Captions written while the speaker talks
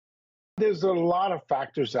There's a lot of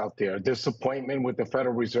factors out there. Disappointment with the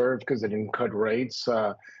Federal Reserve because they didn't cut rates.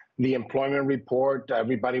 The employment report,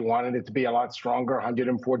 everybody wanted it to be a lot stronger.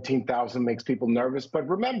 114,000 makes people nervous. But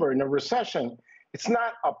remember, in a recession, it's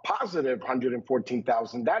not a positive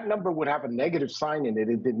 114,000. That number would have a negative sign in it.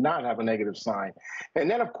 It did not have a negative sign. And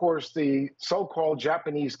then, of course, the so-called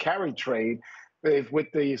Japanese carry trade, with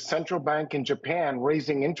the central bank in Japan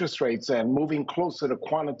raising interest rates and moving closer to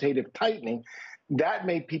quantitative tightening, that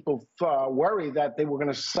made people worry that they were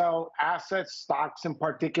going to sell assets, stocks in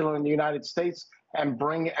particular in the United States, and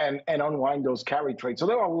bring and unwind those carry trades. So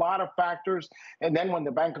there were a lot of factors. And then when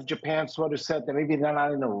the Bank of Japan sort of said that maybe they're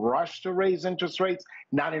not in a rush to raise interest rates,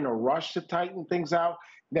 not in a rush to tighten things out,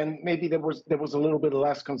 then maybe there was a little bit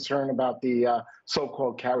less concern about the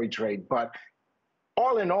so-called carry trade. But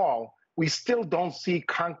all in all, we still don't see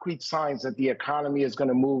concrete signs that the economy is going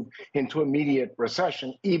to move into immediate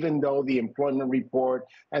recession, even though the employment report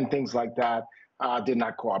and things like that did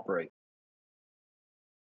not cooperate.